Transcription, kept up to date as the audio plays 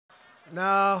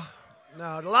No,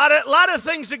 no. A lot of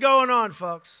things are going on,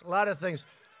 folks. A lot of things.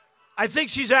 I think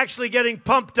she's actually getting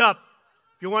pumped up.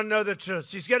 If you want to know the truth,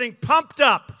 she's getting pumped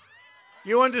up.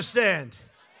 You understand?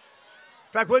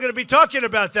 In fact, we're going to be talking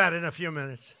about that in a few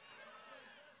minutes.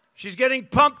 She's getting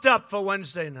pumped up for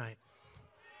Wednesday night.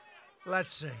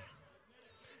 Let's see.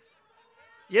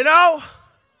 You know,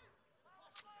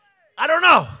 I don't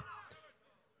know.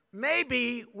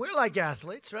 Maybe we're like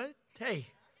athletes, right? Hey,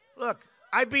 look,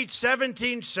 I beat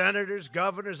 17 senators,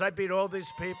 governors. I beat all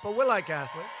these people. We're like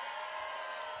athletes.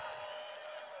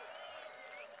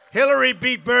 Hillary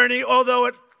beat Bernie, although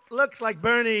it looked like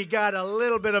Bernie got a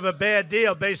little bit of a bad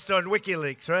deal based on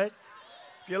WikiLeaks, right?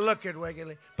 If you look at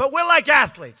WikiLeaks. But we're like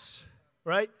athletes,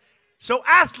 right? So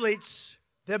athletes,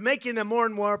 they're making them more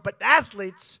and more, but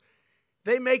athletes,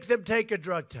 they make them take a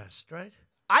drug test, right?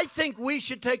 I think we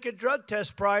should take a drug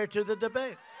test prior to the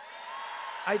debate.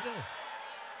 I do.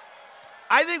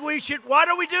 I think we should. Why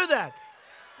don't we do that?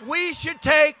 We should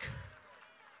take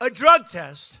a drug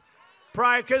test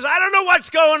prior, because I don't know what's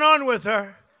going on with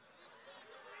her.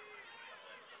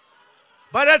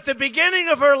 But at the beginning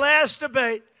of her last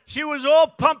debate, she was all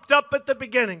pumped up at the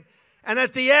beginning. And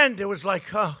at the end, it was like,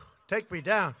 oh, take me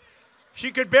down.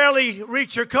 She could barely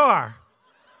reach her car.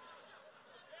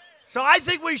 So I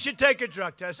think we should take a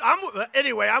drug test.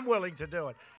 Anyway, I'm willing to do it.